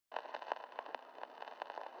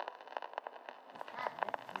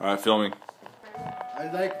Alright, filming. I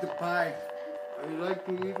like the pie. I like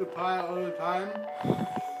to eat the pie all the time.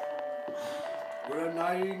 When I'm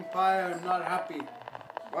not eating pie, I'm not happy.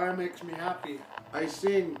 Pie makes me happy. I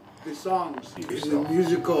sing the songs. It's a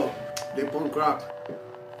musical, the punk rock.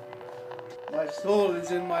 My soul is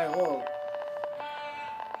in my hole.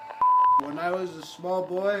 When I was a small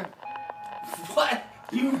boy... What?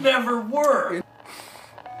 You never were!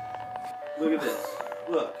 Look at this.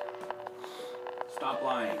 Look. Stop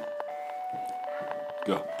lying.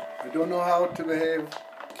 Go. I don't know how to behave.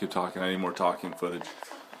 Keep talking. I need more talking footage.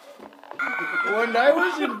 When I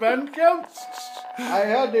was in band camp, I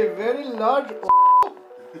had a very large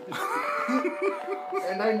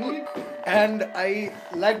and I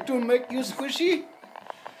like to make you squishy.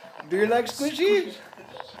 Do you like squishy?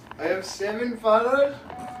 I have 7 fathers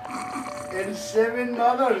and 7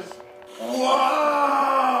 mothers.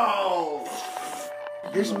 Wow!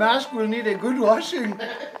 This mask will need a good washing.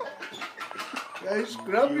 I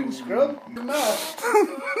scrub the mask.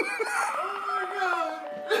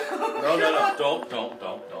 No, don't.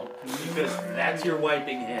 Because that's your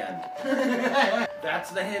wiping hand.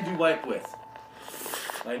 That's the hand you wipe with.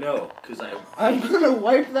 I know, because I'm gonna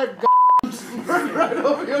wipe that right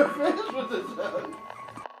over your face with this hand.